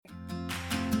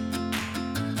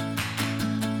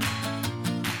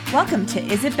Welcome to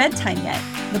Is It Bedtime Yet?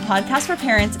 The podcast for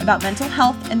parents about mental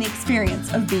health and the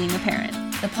experience of being a parent.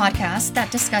 The podcast that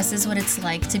discusses what it's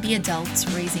like to be adults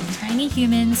raising tiny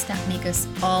humans that make us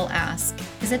all ask,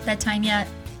 is it bedtime yet?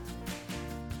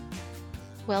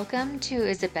 Welcome to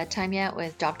Is It Bedtime Yet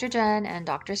with Dr. Jen and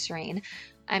Dr. Serene.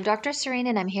 I'm Dr. Serene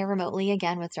and I'm here remotely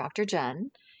again with Dr.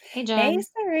 Jen. Hey, Jen. Hey,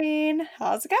 Serene.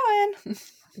 How's it going?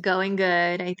 Going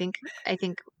good. I think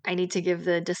I need to give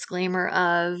the disclaimer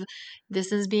of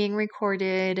this is being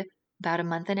recorded about a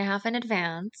month and a half in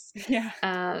advance.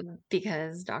 Yeah.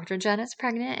 Because Dr. Jen is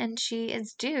pregnant and she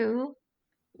is due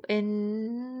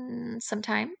in some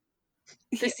time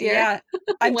this year. Yeah.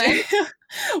 I'm When?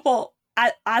 Well,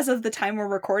 as of the time we're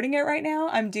recording it right now,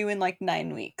 I'm due in like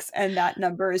 9 weeks, and that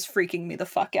number is freaking me the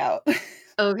fuck out.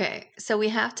 Okay, so we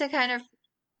have to kind of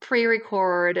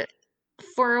pre-record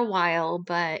for a while,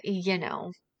 but I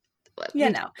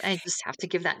just have to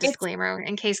give that It's disclaimer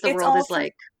in case the it's world all is for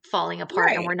like falling apart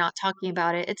and right. we're not talking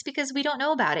about it. It's because we don't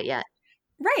know about it yet.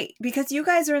 Right, because you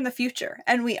guys are in the future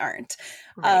and we aren't.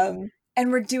 Right. And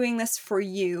we're doing this for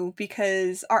you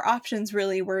because our options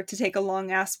really were to take a long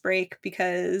ass break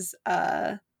because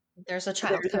There's a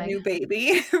child there's a coming. new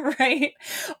baby, right?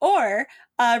 Or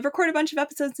record a bunch of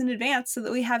episodes in advance so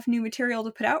that we have new material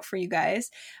to put out for you guys.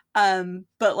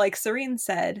 But like Serene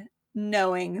said,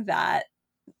 knowing that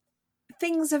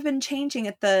things have been changing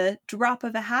at the drop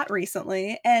of a hat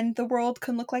recently, and the world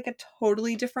can look like a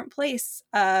totally different place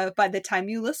by the time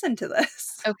you listen to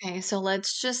this. Okay, so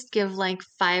let's just give like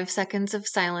 5 seconds of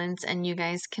silence and you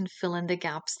guys can fill in the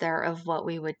gaps there of what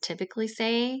we would typically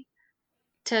say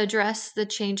to address the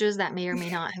changes that may or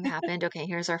may not have happened. Okay,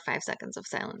 here's our 5 seconds of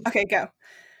silence. Okay, go.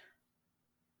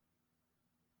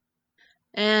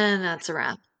 And that's a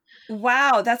wrap.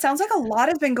 Wow, that sounds like a lot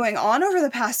has been going on over the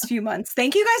past few months.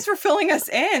 Thank you guys for filling us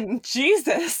in.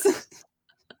 Jesus.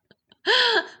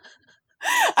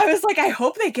 I was like, I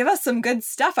hope they give us some good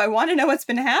stuff. I want to know what's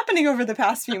been happening over the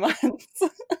past few months.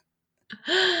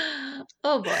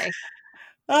 Oh boy.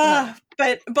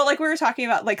 But like we were talking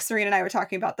about, like Serena and I were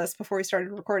talking about this before we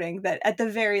started recording, that at the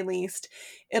very least,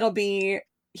 it'll be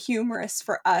humorous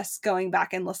for us going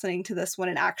back and listening to this when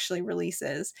it actually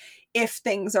releases, if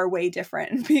things are way different,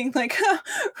 and being like,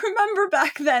 remember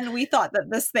back then we thought that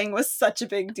this thing was such a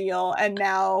big deal, and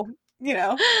now,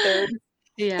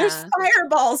 there's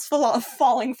fireballs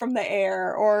falling from the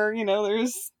air, or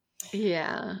there's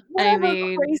whatever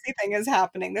crazy thing is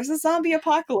happening. There's a zombie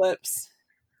apocalypse.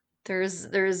 There's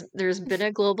been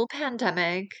a global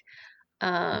pandemic,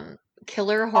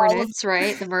 killer hornets,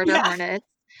 right? The murder hornets.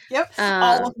 Yep.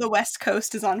 All of the West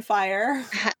Coast is on fire.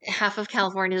 Half of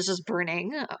California is just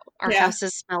burning. Our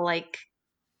houses smell like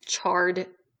charred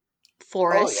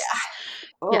forests.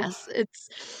 Oh, yeah. Yes,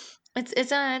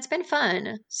 it's been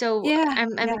fun. So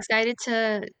I'm excited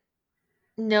to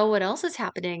know what else is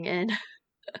happening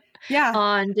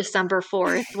on December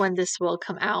 4th when this will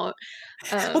come out.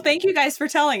 Well, thank you guys for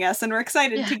telling us, and we're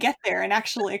excited to get there and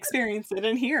actually experience it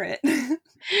and hear it.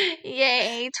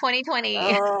 Yay, 2020.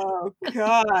 Oh,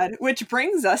 God. Which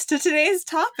brings us to today's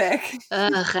topic.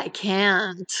 Ugh, I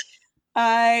can't.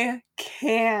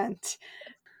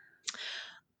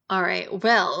 All right.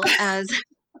 Well,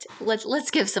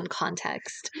 let's give some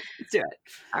context. Let's do it.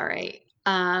 All right.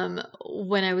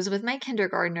 When I was with my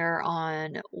kindergartner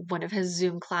on one of his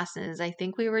Zoom classes, I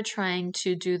think we were trying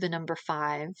to do the number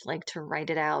 5, like to write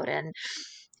it out, and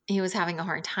he was having a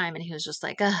hard time, and he was just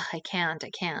like, ugh, I can't,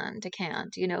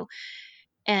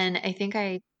 and I think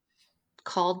I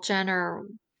called Jen or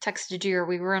texted you, or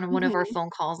we were on one of our phone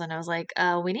calls, and I was like,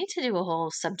 we need to do a whole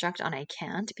subject on I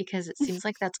can't, because it seems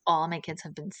like that's all my kids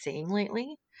have been saying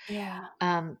lately. Yeah.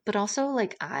 But also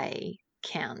like I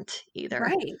can't either.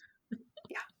 Right.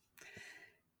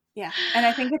 Yeah. And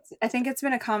I think it's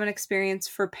been a common experience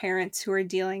for parents who are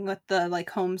dealing with the like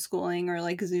homeschooling or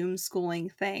like Zoom schooling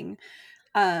thing,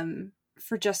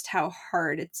 for just how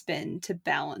hard it's been to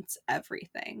balance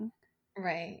everything.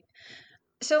 Right.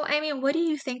 So, I mean, what do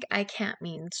you think I can't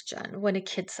means, Jen, when a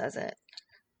kid says it?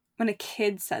 When a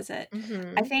kid says it,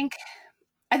 Mm-hmm.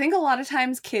 I think a lot of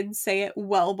times kids say it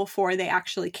well before they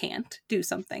actually can't do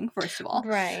something, first of all.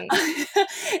 Right.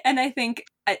 And I think,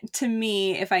 to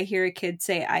me, if I hear a kid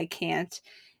say I can't,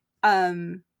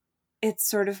 it's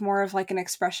sort of more of like an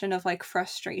expression of like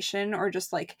frustration, or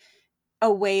just like a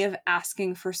way of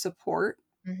asking for support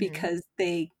because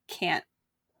they can't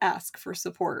ask for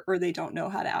support, or they don't know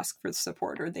how to ask for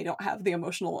support, or they don't have the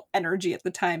emotional energy at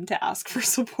the time to ask for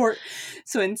support.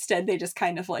 So instead they just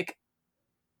kind of like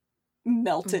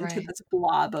melt into this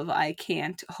blob of I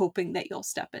can't, hoping that you'll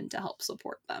step in to help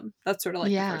support them. That's sort of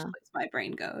like the first place my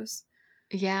brain goes.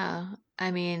 Yeah.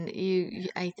 I mean,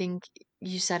 I think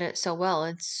you said it so well.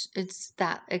 It's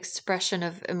that expression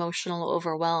of emotional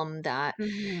overwhelm that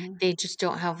Mm-hmm. they just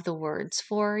don't have the words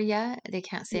for yet. They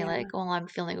can't say Yeah. like, "Well, I'm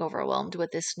feeling overwhelmed with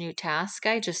this new task.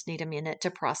 I just need a minute to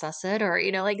process it," or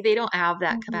like they don't have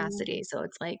that Mm-hmm. capacity. So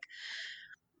it's like,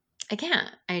 I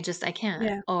can't. I can't.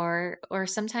 Yeah. Or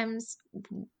sometimes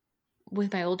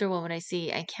with my older one, when I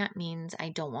see I can't means I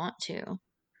don't want to.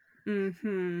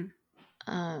 Mm-hmm.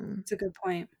 Um, It's a good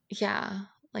point. yeah,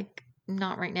 like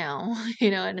not right now,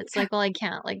 and it's Yeah. like, well, I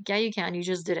can't. Like, yeah, you can. You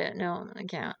just did it. No, I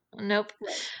can't. Nope.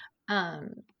 Right. Um,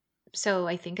 so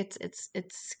I think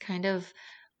it's kind of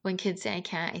when kids say I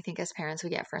can't, I think as parents we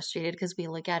get frustrated because we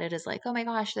look at it as like, oh my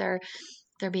gosh, they're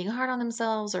being hard on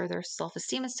themselves or their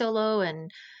self-esteem is so low,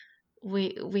 and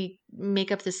we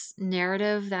make up this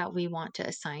narrative that we want to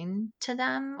assign to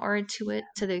them or to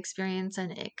the experience,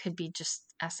 and it could be just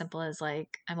as simple as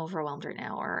like, I'm overwhelmed right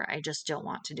now, or I just don't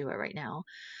want to do it right now.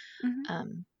 Mm-hmm.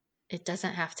 um it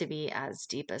doesn't have to be as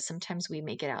deep as sometimes we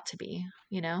make it out to be.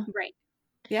 Right.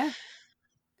 Yeah,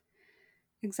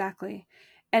 exactly.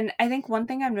 And I think one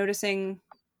thing I'm noticing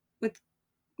with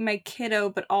my kiddo,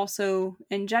 but also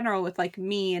in general with like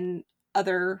me and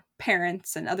other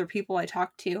parents and other people I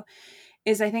talk to,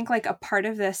 is I think like a part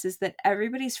of this is that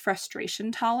everybody's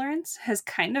frustration tolerance has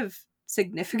kind of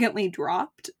significantly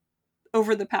dropped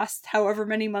over the past however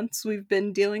many months we've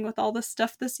been dealing with all this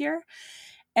stuff this year.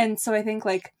 And so I think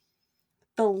like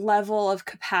the level of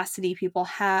capacity people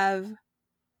have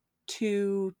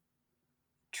to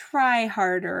try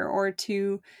harder or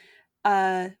to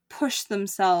push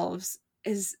themselves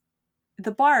is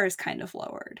the bar is kind of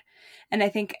lowered. And I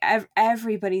think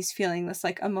everybody's feeling this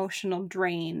like emotional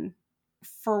drain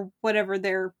for whatever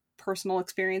their personal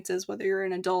experience is, whether you're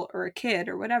an adult or a kid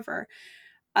or whatever.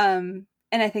 And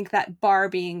I think that bar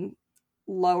being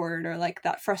lowered or like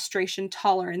that frustration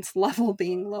tolerance level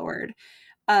being lowered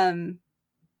um,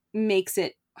 makes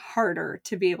it harder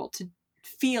to be able to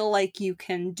feel like you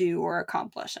can do or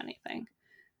accomplish anything.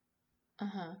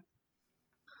 Uh-huh.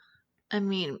 I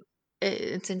mean,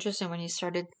 it's interesting when you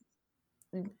started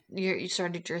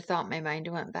your thought, my mind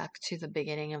went back to the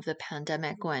beginning of the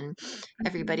pandemic when Mhm.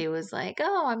 everybody was like,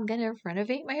 oh, I'm gonna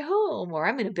renovate my home, or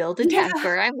I'm gonna build a deck, Yeah.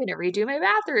 or I'm gonna redo my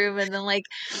bathroom. And then like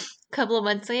a couple of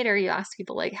months later you ask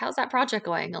people like, how's that project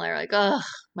going? And they're like, oh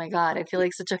my God, I feel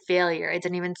like such a failure. I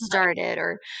didn't even Right. start it.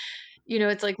 Or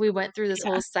it's like we went through this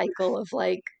Yeah. whole cycle of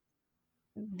like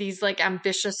these like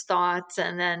ambitious thoughts,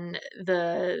 and then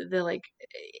the like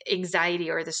anxiety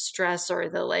or the stress or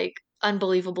the like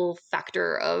unbelievable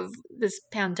factor of this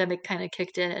pandemic kind of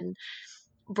kicked in and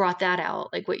brought that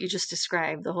out, like what you just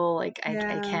described, the whole like I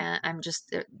Yeah. can't, I'm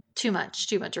just too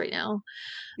much right now.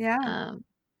 Yeah. um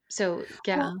so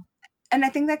yeah. Well, and I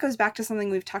think that goes back to something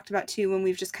we've talked about too when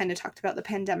we've just kind of talked about the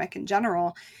pandemic in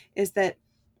general, is that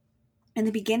in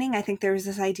the beginning, I think there was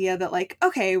this idea that like,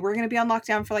 okay, we're going to be on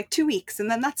lockdown for like 2 weeks and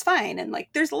then that's fine. And like,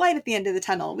 there's a light at the end of the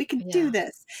tunnel. We can do Yeah.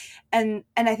 this. And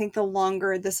I think the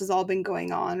longer this has all been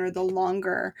going on, or the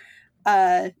longer,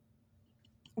 uh,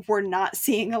 we're not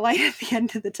seeing a light at the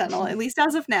end of the tunnel, at least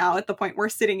as of now, at the point we're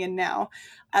sitting in now,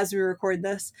 as we record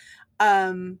this,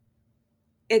 um,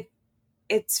 it,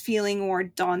 it's feeling more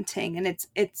daunting, and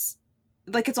it's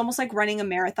like it's almost like running a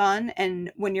marathon.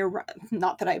 And when you're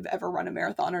not that I've ever run a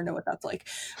marathon or know what that's like,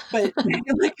 but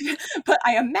like, but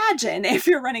I imagine if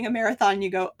you're running a marathon, you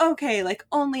go, okay, like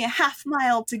only a half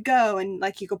mile to go, and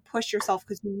like you go push yourself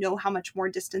because you know how much more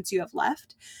distance you have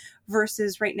left.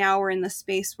 Versus right now we're in the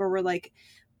space where we're like,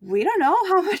 we don't know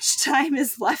how much time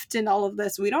is left in all of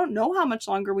this. We don't know how much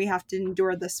longer we have to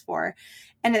endure this for.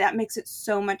 And that makes it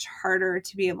so much harder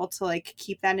to be able to like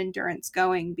keep that endurance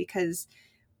going, because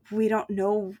we don't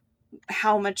know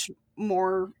how much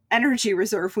more energy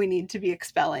reserve we need to be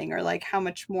expelling, or like how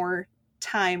much more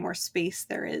time or space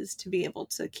there is to be able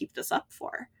to keep this up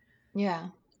for. Yeah.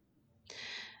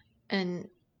 And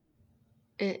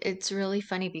it's really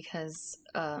funny because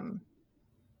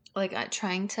like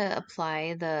trying to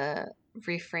apply the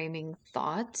reframing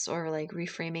thoughts or like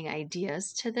reframing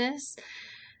ideas to this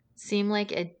seemed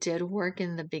like it did work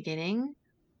in the beginning,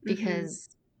 Mm-hmm. because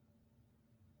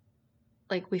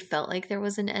like we felt like there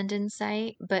was an end in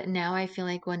sight. But now I feel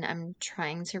like when I'm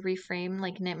trying to reframe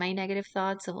like my negative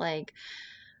thoughts of like,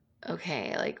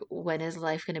 okay, like when is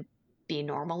life going to be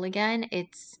normal again,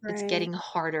 it's Right. getting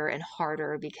harder and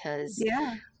harder because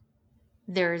Yeah.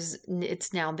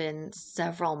 it's now been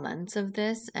several months of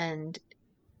this, and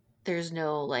there's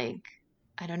no like,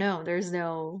 I don't know, there's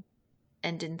no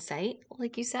end in sight,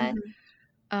 like you said.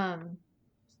 Mm-hmm. um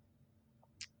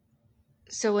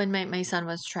so when my son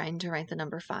was trying to write the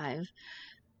number 5,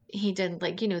 he did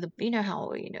like, you know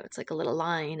how, it's like a little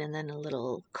line and then a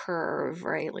little curve,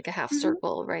 right? Like a half Mhm.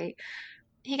 circle, right?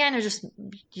 He kind of just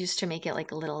used to make it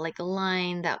like a little, like a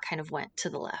line that kind of went to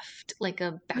the left, like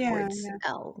a Yeah, backwards yeah.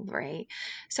 L, right?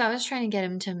 So I was trying to get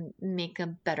him to make a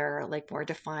better, like more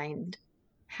defined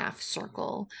half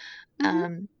circle. Mhm.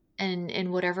 Um, and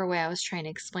in whatever way I was trying to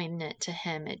explain it to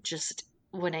him, it just,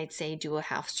 when I'd say do a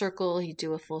half circle, he'd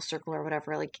do a full circle or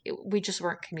whatever, like we just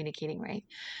weren't communicating right.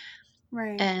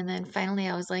 Right. And then finally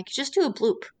I was like, just do a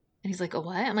bloop. And he's like, a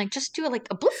what? I'm like, just do it like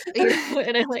a bloop. You know?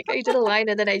 And I did a line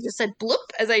and then I just said bloop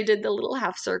as I did the little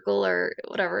half circle or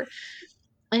whatever.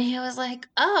 And he was like,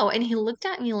 oh, and he looked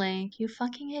at me like, you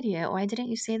fucking idiot. Why didn't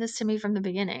you say this to me from the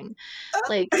beginning?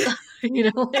 Like,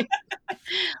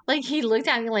 like he looked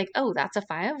at me like, oh, that's a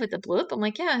 5 with the bloop. I'm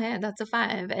like, yeah, that's a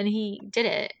 5. And he did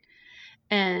it.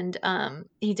 And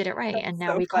he did it right. And That's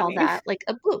now so we call funny. that like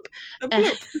a bloop. A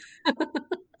bloop.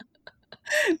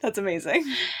 That's amazing.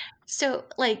 So,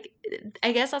 like,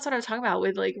 I guess that's what I was talking about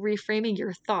with like reframing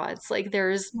your thoughts. Like,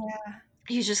 Yeah.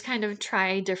 you just kind of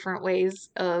try different ways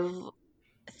of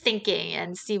thinking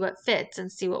and see what fits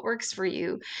and see what works for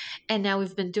you. And now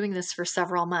we've been doing this for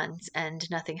several months and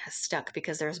nothing has stuck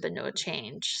because there's been no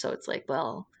change. So it's like,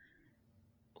 well,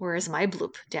 where is my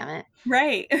bloop? Damn it.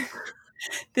 Right.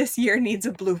 This year needs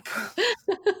a bloop.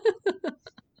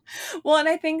 Well, and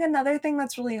I think another thing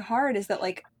that's really hard is that,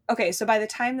 like, okay, so by the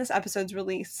time this episode's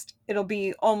released, it'll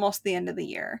be almost the end of the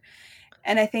year.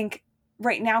 And I think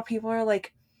right now people are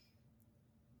like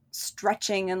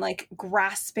stretching and like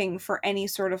grasping for any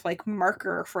sort of like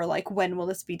marker for like when will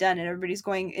this be done, and everybody's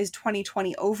going, is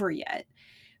 2020 over yet?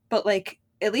 But like,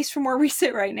 at least from where we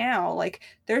sit right now, like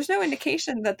there's no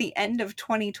indication that the end of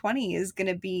 2020 is going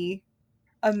to be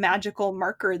a magical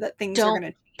marker that things are Don't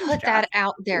going to change put that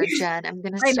out there, drastically. Jen. I'm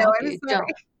going to I know, stop I'm you.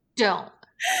 sorry. Don't.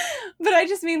 But I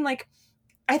just mean, like,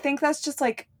 I think that's just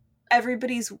like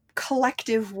everybody's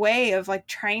collective way of like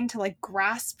trying to like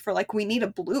grasp for like, we need a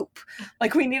bloop,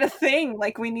 like we need a thing,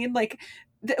 like we need like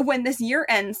when this year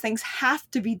ends, things have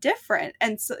to be different.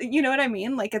 And so, you know what I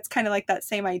mean? Like, it's kind of like that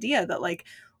same idea that like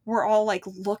we're all like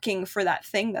looking for that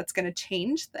thing that's going to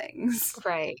change things.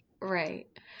 Right, right.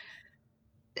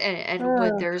 And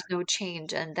when Ugh. there's no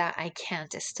change and that I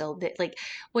can't is still like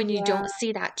when you Yeah. don't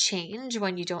see that change,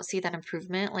 when you don't see that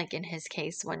improvement, like in his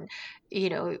case, when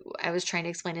I was trying to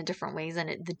explain in different ways and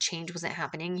the change wasn't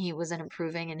happening, he wasn't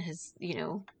improving in his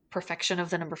perfection of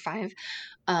the number 5.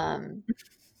 um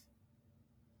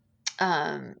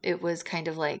it was kind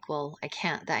of like, well, I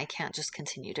can't just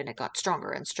continue, and it got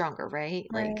stronger and stronger, right?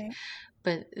 Like, Right.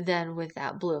 but then with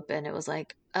that blip, and it was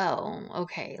like, oh,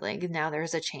 okay, like now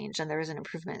there's a change and there's an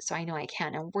improvement. So I know I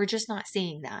can. And we're just not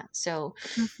seeing that. So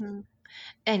Mm-hmm.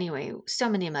 anyway, so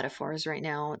many metaphors right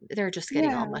now. They're just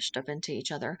getting all Yeah. mushed up into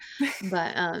each other.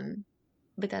 But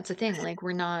that's the thing. Like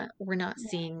we're not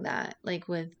seeing that, like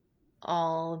with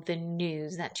all the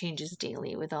news that changes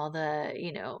daily, with all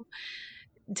the,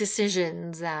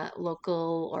 decisions that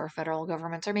local or federal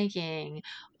governments are making,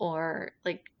 or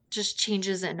like just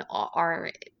changes in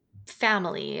our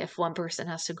family. If one person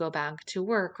has to go back to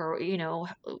work, or your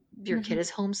Mm-hmm. kid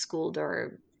is homeschooled,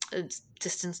 or it's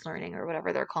distance learning, or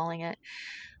whatever they're calling it.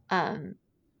 Um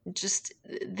just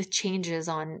the changes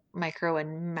on micro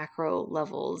and macro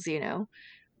levels,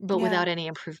 but Yeah. without any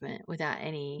improvement, without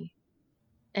any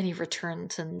return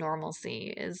to normalcy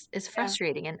is Yeah.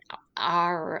 frustrating. And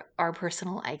our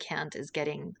personal I can't is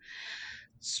getting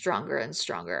stronger and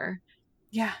stronger.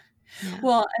 Yeah. Yeah.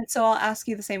 Well, and so I'll ask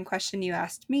you the same question you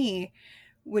asked me,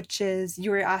 which is,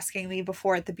 you were asking me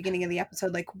before at the beginning of the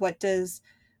episode, like what does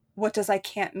I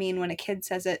can't mean when a kid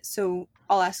says it? So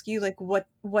I'll ask you, like, what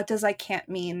does I can't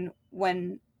mean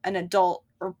when an adult,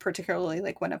 or particularly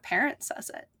like when a parent says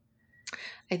it?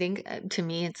 I think to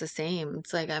me it's the same.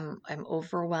 It's like I'm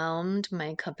overwhelmed,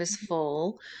 my cup is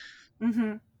full,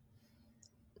 Mm-hmm.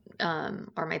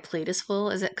 or my plate is full.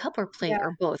 Is it cup or plate Yeah.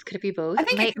 or both? Could it be both? I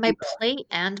think it My could my be both. plate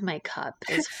and my cup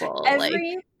is full. Like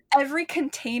Every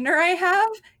container I have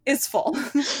is full.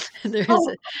 there's Oh,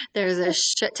 a, there's a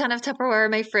shit ton of Tupperware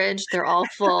in my fridge. They're all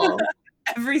full.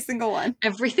 every single one.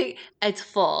 Everything, it's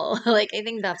full. Like I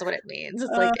think that's what it means.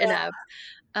 It's like Uh, enough.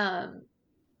 Um,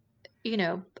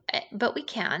 but we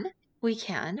can,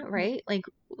 right? Like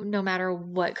no matter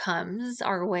what comes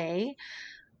our way,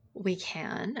 we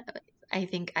can. I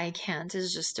think I can't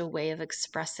is just a way of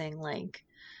expressing like,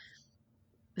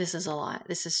 this is a lot.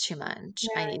 This is too much.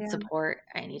 I yeah, need yeah. support.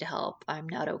 I need help. I'm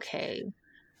not okay.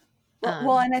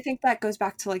 Well, and I think that goes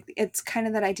back to like, it's kind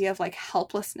of that idea of like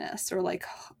helplessness, or like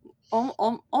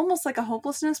almost like a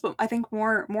hopelessness, but I think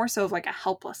more so of like a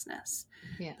helplessness.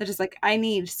 Yeah. That is like, I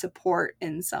need support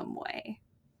in some way.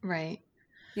 Right.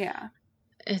 Yeah.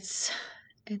 It's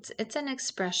an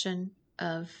expression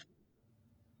of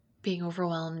being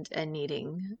overwhelmed and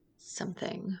needing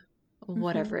something, Mm-hmm.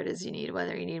 whatever it is you need,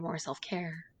 whether you need more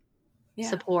self-care, Yeah.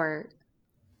 support,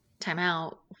 time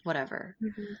out, whatever.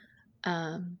 Mm-hmm.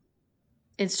 Um,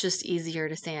 it's just easier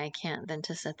to say I can't than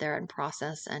to sit there and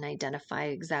process and identify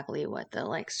exactly what the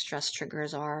like stress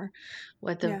triggers are,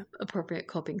 what the Yeah. appropriate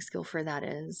coping skill for that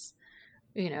is,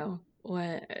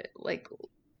 what like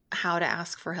how to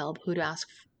ask for help, who to ask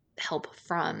help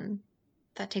from.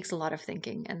 That takes a lot of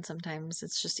thinking, and sometimes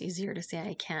it's just easier to say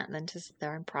I can't than to sit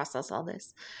there and process all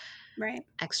this Right.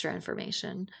 extra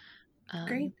information.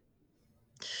 Great. Um,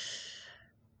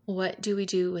 what do we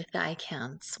do with the I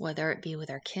can'ts, whether it be with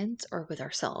our kids or with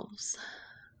ourselves?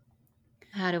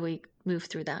 How do we move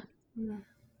through that? Mm.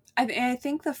 I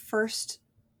think the first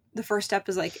step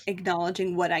is like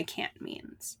acknowledging what I can't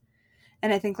means.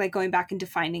 And I think like going back and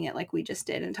defining it like we just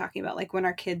did and talking about like when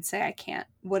our kids say I can't,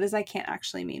 what does I can't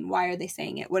actually mean? Why are they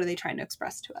saying it? What are they trying to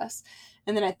express to us?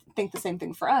 And then I think the same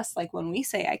thing for us. Like when we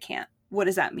say I can't, what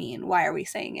does that mean? Why are we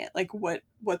saying it? Like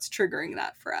what's triggering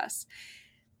that for us?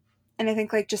 And I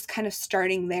think like just kind of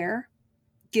starting there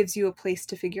gives you a place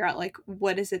to figure out like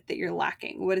what is it that you're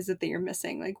lacking? What is it that you're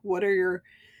missing? Like what are your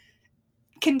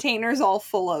containers all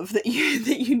full of that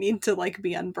you need to like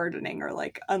be unburdening or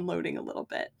like unloading a little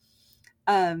bit?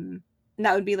 And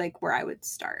that would be like where I would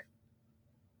start.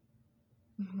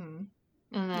 Mm-hmm.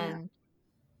 And then,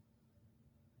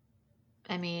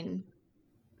 I mean,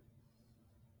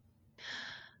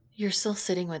 you're still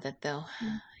sitting with it though,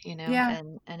 Yeah.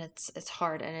 and it's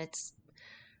hard, and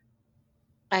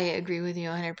I agree with you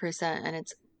 100%. And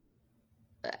it's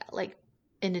like,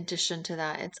 in addition to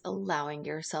that, it's allowing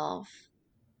yourself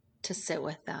to sit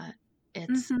with that.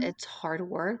 Mm-hmm. It's hard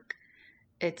work.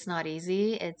 It's not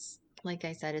easy. It's like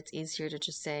I said, it's easier to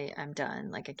just say, I'm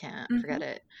done. Like I can't, Mm-hmm. forget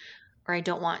it. Or I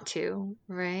don't want to,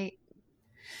 right?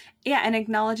 Yeah, and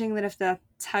acknowledging that if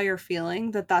that's how you're feeling,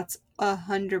 that's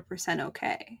 100%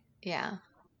 okay. Yeah.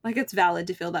 Like it's valid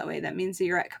to feel that way. That means that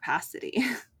you're at capacity.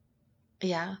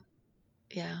 Yeah.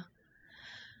 Yeah.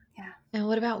 Yeah. And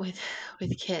what about with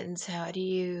kids? How do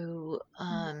you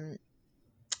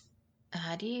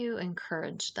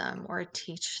encourage them or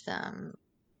teach them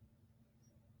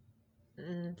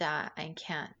that I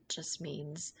can't just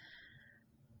means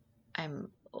I'm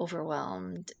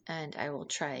overwhelmed and I will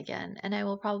try again and I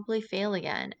will probably fail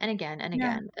again and again and Yeah.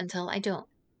 again until I don't.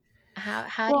 How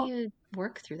do Well, you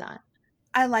work through that?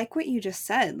 I like what you just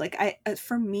said. Like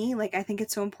for me, like I think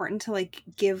it's so important to like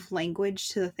give language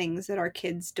to the things that our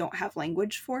kids don't have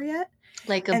language for yet.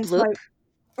 Like a And so bloop?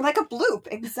 like a bloop,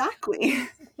 exactly.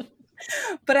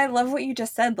 But I love what you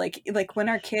just said. Like when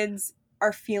our kids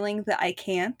are feeling that I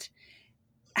can't,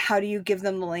 how do you give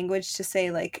them the language to say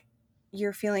like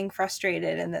you're feeling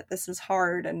frustrated and that this is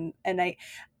hard and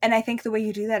I think the way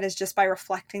you do that is just by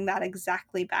reflecting that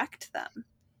exactly back to them.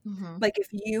 Mm-hmm. Like if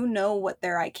you know what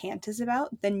their I can't is about,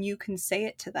 then you can say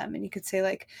it to them and you could say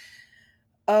like,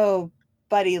 "Oh,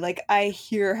 buddy, like I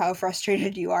hear how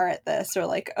frustrated you are at this," or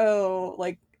like, "Oh,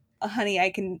 like honey,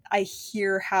 I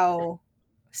hear how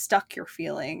stuck you're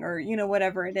feeling," or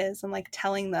whatever it is, and like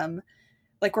telling them,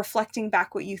 like reflecting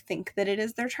back what you think that it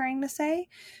is they're trying to say,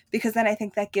 because then I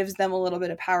think that gives them a little bit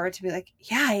of power to be like,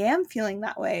 yeah, I am feeling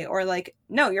that way, or like,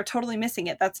 no, you're totally missing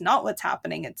it, that's not what's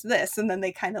happening, it's this. And then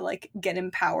they kind of like get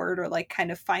empowered or like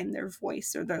kind of find their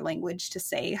voice or their language to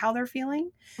say how they're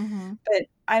feeling. Mm-hmm. But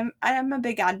I'm a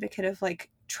big advocate of like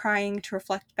trying to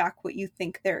reflect back what you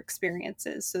think their experience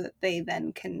is so that they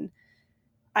then can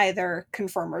either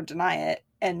confirm or deny it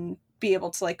and be able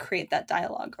to like create that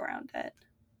dialogue around it.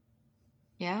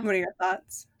 Yeah. What are your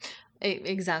thoughts?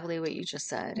 Exactly what you just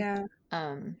said. Yeah.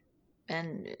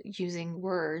 And using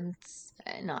words,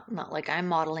 not like I'm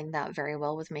modeling that very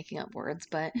well with making up words,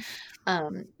 but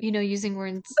using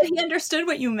words. But he understood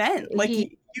what you meant. Like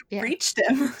He, you yeah, reached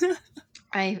him.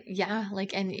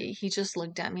 like, and he just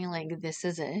looked at me like, this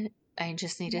is it. I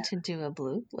just needed Yeah. to do a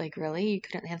bloop. Like, really? You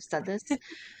couldn't have said this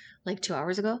like 2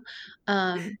 hours ago?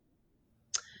 Um,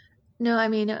 no, I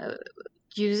mean,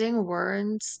 using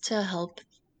words to help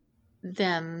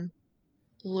them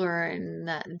learn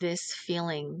that this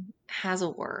feeling has a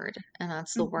word, and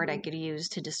that's the word I Mhm. could use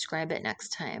to describe it next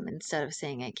time instead of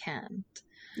saying I can't.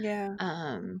 Yeah.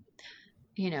 Um,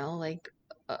 like,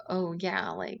 oh yeah,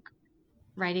 like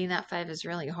writing that 5 is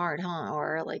really hard, huh?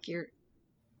 Or like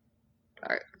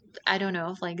or I don't know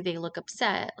if like they look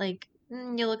upset, like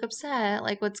you look upset,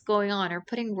 like what's going on, or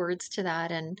putting words to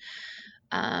that,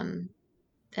 um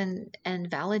and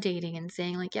validating and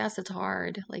saying like, yes, it's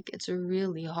hard, like it's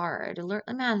really hard.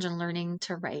 Imagine learning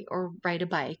to write or ride a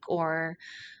bike or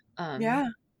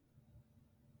um,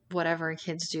 whatever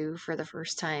kids do for the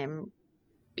first time,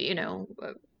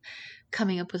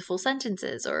 coming up with full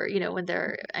sentences, or when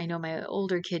I know my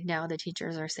older kid now, the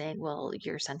teachers are saying, well,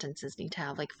 your sentences need to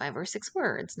have like 5 or 6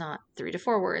 words, not 3 to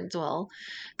 4 words. Well,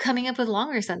 coming up with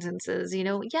longer sentences,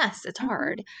 yes, it's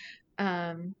hard.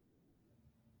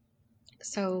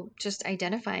 So just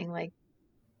identifying like,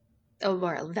 or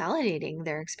validating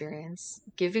their experience,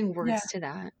 giving words to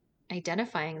that,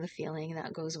 identifying the feeling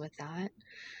that goes with that.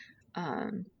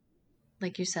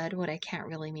 Like you said, what I can't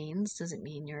really means doesn't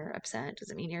mean you're upset,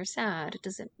 doesn't mean you're sad,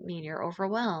 doesn't mean you're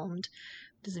overwhelmed,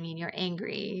 doesn't mean you're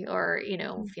angry or,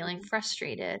 feeling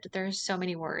frustrated. There's so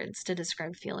many words to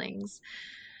describe feelings.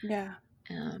 Yeah.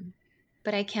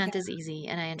 But I can't is easy,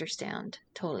 and I understand,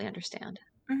 totally understand.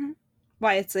 Mm-hmm.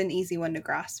 Why it's an easy one to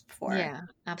grasp for. Yeah,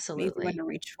 absolutely. An easy one to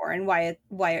reach for, and why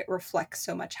it reflects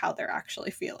so much how they're actually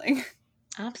feeling.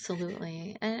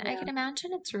 Absolutely. And I can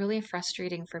imagine it's really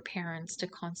frustrating for parents to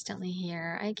constantly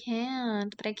hear, I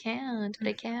can't, but I can't, but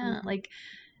I can't. Like,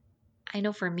 I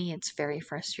know for me, it's very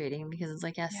frustrating because it's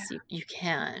like, yes, you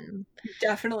can. You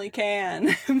definitely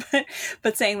can.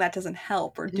 but saying that doesn't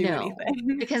help or do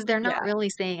anything. Because they're not really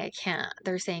saying I can't.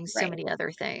 They're saying so many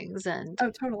other things. And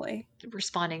totally.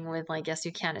 Responding with like, yes,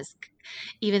 you can is,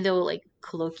 even though like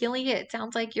colloquially, it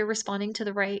sounds like you're responding to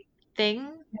the right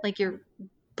thing. Like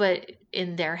but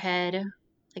in their head,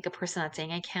 like a person that's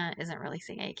saying I can't isn't really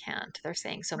saying I can't. They're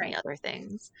saying so many other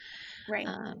things. Right.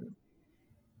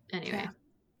 Anyway. Yeah.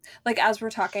 Like, as we're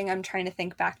talking, I'm trying to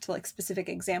think back to like specific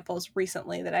examples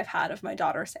recently that I've had of my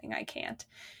daughter saying I can't.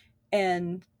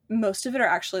 And most of it are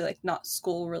actually like not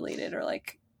school related or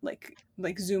like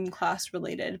Zoom class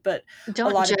related, but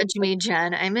don't judge me,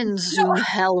 Jen. I'm in Zoom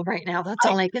hell right now. That's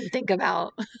all I can think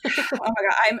about. Oh my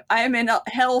god, I'm in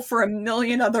hell for a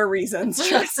million other reasons.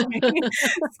 Trust me.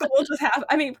 School just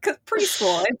because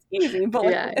preschool, it's easy, but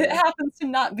it happens to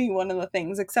not be one of the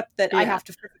things. Except that I have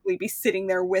to physically be sitting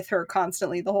there with her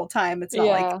constantly the whole time. It's not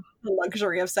like the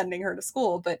luxury of sending her to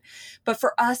school, but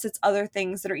for us, it's other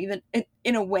things that are even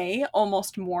in a way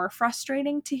almost more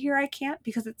frustrating to hear I can't,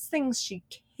 because it's things she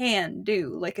can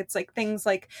do. Like, it's like things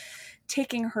like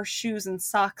taking her shoes and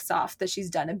socks off that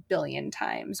she's done a billion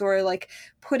times, or like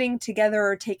putting together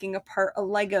or taking apart a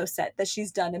Lego set that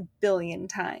she's done a billion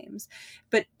times,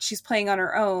 but she's playing on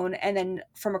her own and then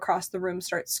from across the room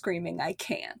starts screaming I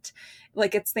can't.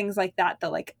 Like, it's things like that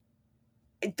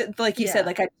like you said,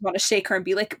 like, I just want to shake her and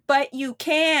be like, but you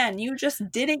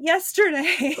just did it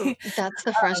yesterday. That's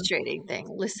the frustrating thing.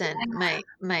 Listen, my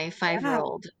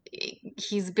 5-year-old,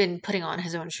 he's been putting on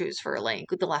his own shoes for like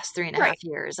the last 3.5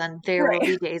 years. And there will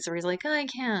be days where he's like, oh, I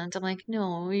can't. I'm like,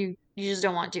 no, you just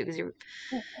don't want to because you're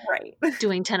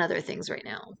doing 10 other things right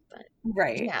now. But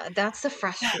yeah, that's the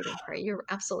frustrating part. You're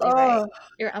absolutely right.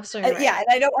 You're absolutely right. Yeah, and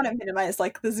I don't want to minimize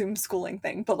like the Zoom schooling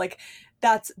thing, but like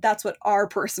that's what our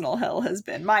personal hell has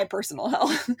been. My personal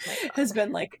hell has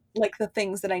been like the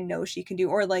things that I know she can do,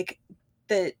 or like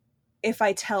that if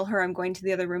I tell her I'm going to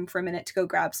the other room for a minute to go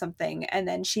grab something and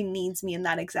then she needs me in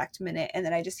that exact minute and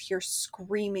then I just hear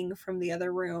screaming from the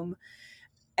other room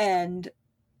and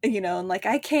and like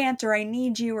I can't or I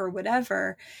need you or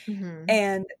whatever.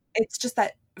 And it's just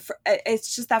that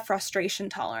frustration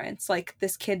tolerance. Like,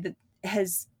 this kid that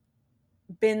has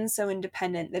been so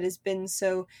independent, that has been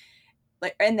so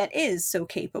like, and that is so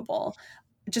capable,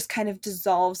 just kind of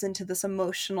dissolves into this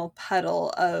emotional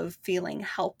puddle of feeling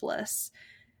helpless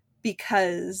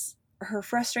because her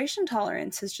frustration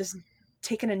tolerance has just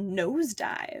taken a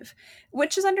nosedive,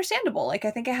 which is understandable. Like,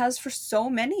 I think it has for so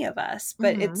many of us,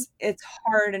 but it's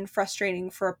hard and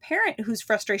frustrating for a parent whose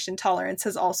frustration tolerance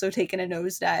has also taken a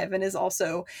nosedive and is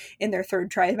also in their 3rd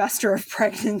trimester of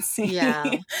pregnancy.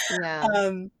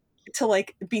 To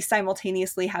like be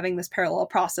simultaneously having this parallel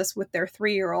process with their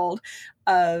 3-year-old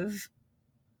of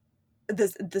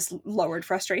this lowered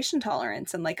frustration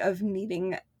tolerance and like of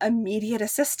needing immediate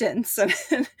assistance.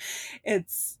 And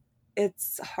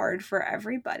it's hard for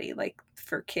everybody, like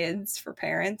for kids, for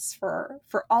parents, for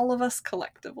all of us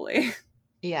collectively.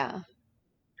 Yeah.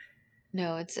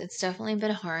 No, it's definitely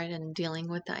been hard, and dealing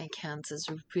with the I can'ts is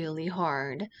really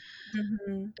hard,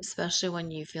 especially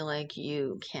when you feel like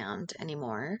you can't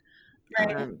anymore.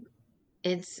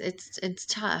 It's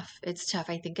tough. It's tough.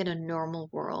 I think in a normal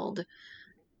world,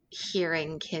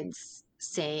 hearing kids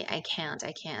say I can't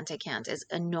is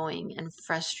annoying and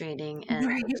frustrating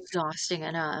and exhausting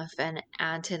enough, and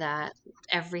add to that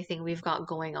everything we've got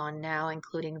going on now,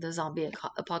 including the zombie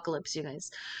apocalypse you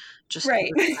guys just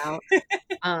talked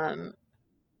about.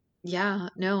 Yeah,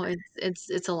 no,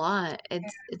 it's a lot.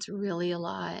 It's really a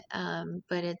lot.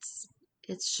 But it's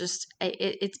just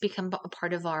it's become a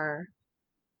part of our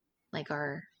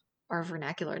like our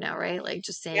vernacular now, right? Like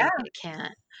just saying Yeah, I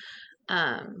can't.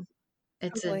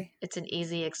 It's totally. an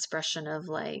easy expression of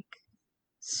like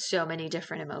so many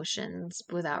different emotions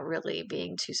without really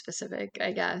being too specific,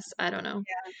 I guess. I don't know.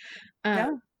 Yeah, Um,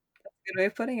 no, that's a good way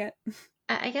of putting it.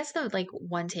 I guess the like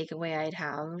one takeaway I'd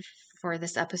have for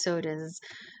this episode is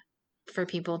for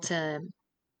people to,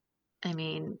 I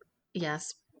mean,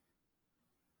 yes,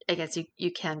 I guess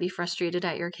you can be frustrated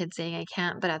at your kid saying I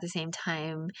can't, but at the same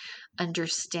time,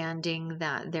 understanding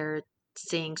that they're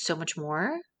saying so much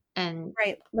more and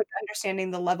Right, like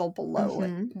understanding the level below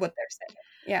mhm. what they're saying.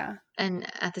 Yeah. And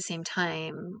at the same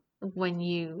time, when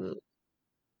you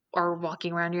are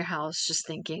walking around your house just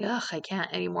thinking, ugh, I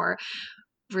can't anymore,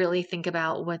 really think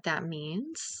about what that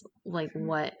means. Like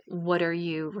Mhm. what are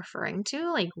you referring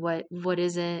to? Like what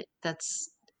is it that's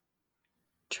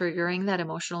triggering that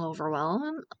emotional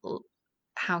overwhelm?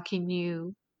 How can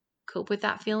you cope with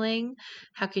that feeling?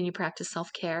 How can you practice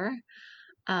self-care?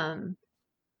 Um,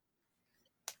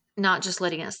 not just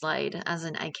letting it slide as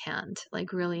in I can't.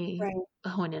 Like really Right.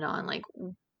 hone in on like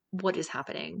what is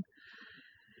happening.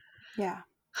 Yeah.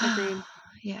 Agreed.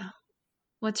 Yeah.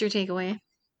 What's your takeaway?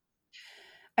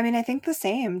 I mean, I think the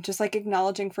same, just like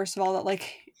acknowledging first of all that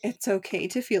like it's okay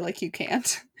to feel like you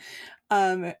can't.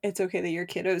 It's okay that your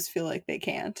kiddos feel like they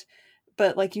can't.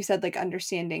 But like you said, like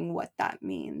understanding what that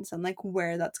means and like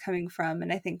where that's coming from.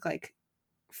 And I think like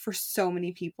for so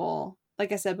many people,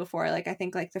 like I said before, like I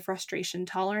think like the frustration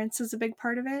tolerance is a big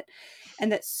part of it.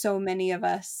 And that so many of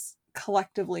us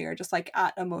collectively are just like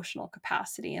at emotional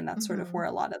capacity. And that's sort of Mm-hmm. where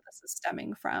a lot of this is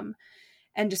stemming from.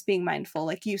 And just being mindful,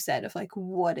 like you said, of like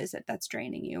what is it that's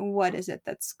draining you? What is it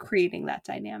that's creating that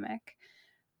dynamic?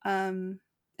 And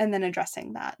then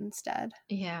addressing that instead.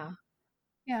 Yeah.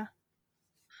 Yeah.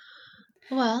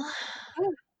 Well,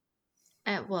 Oh,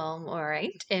 well, all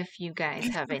right. If you guys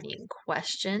have any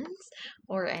questions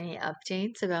or any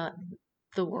updates about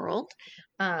the world,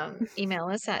 email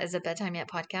us at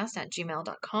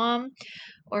isitbedtimeyetpodcast@gmail.com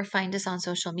or find us on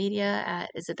social media at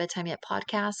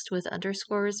isitbedtimeyetpodcast with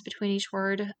underscores between each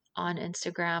word on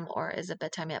Instagram or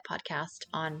isitbedtimeyetpodcast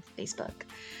on Facebook.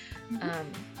 mhm.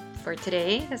 For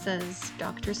today, this is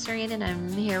Dr. Serene, and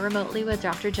I'm here remotely with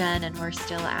Dr. Jen, and we're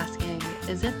still asking,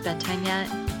 is it bedtime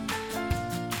yet?